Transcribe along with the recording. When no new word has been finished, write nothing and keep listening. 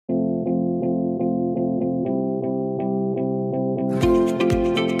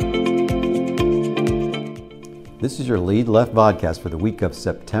This is your Lead Left podcast for the week of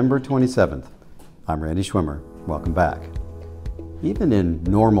September 27th. I'm Randy Schwimmer. Welcome back. Even in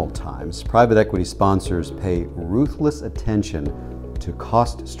normal times, private equity sponsors pay ruthless attention to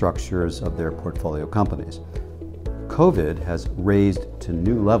cost structures of their portfolio companies. COVID has raised to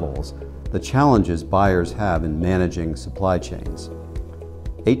new levels the challenges buyers have in managing supply chains.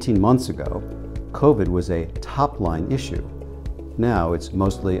 18 months ago, COVID was a top-line issue. Now it's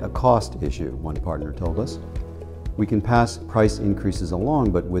mostly a cost issue, one partner told us. We can pass price increases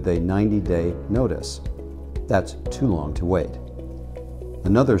along, but with a 90-day notice. That's too long to wait.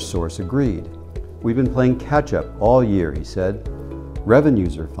 Another source agreed. We've been playing catch-up all year, he said.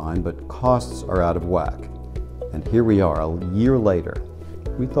 Revenues are fine, but costs are out of whack. And here we are, a year later.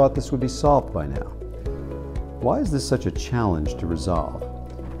 We thought this would be solved by now. Why is this such a challenge to resolve?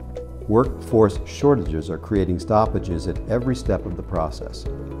 Workforce shortages are creating stoppages at every step of the process.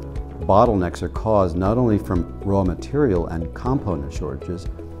 Bottlenecks are caused not only from raw material and component shortages,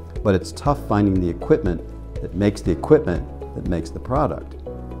 but it's tough finding the equipment that makes the product.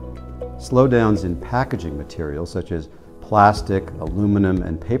 Slowdowns in packaging materials such as plastic, aluminum,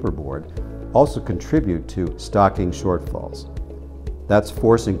 and paperboard also contribute to stocking shortfalls. That's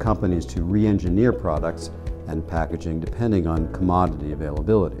forcing companies to re-engineer products and packaging depending on commodity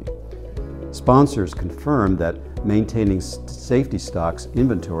availability. Sponsors confirm that maintaining safety stocks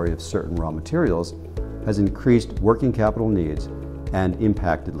inventory of certain raw materials has increased working capital needs and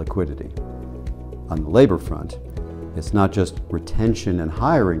impacted liquidity. On the labor front, it's not just retention and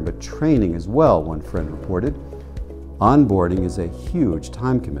hiring, but training as well, one friend reported. Onboarding is a huge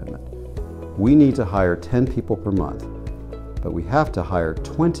time commitment. We need to hire 10 people per month, but we have to hire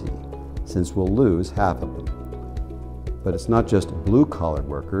 20 since we'll lose half of them. But it's not just blue-collar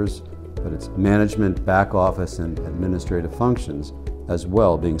workers, but it's management, back office, and administrative functions as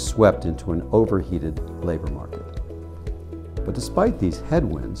well being swept into an overheated labor market. But despite these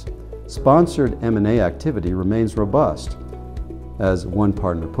headwinds, sponsored M&A activity remains robust. As one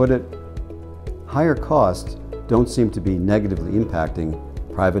partner put it, higher costs don't seem to be negatively impacting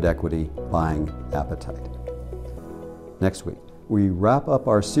private equity buying appetite. Next week, we wrap up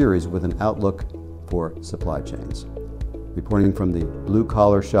our series with an outlook for supply chains. Reporting from the Blue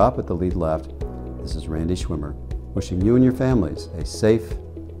Collar Shop at the Lead Left, this is Randy Schwimmer, wishing you and your families a safe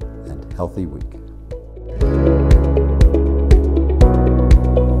and healthy week.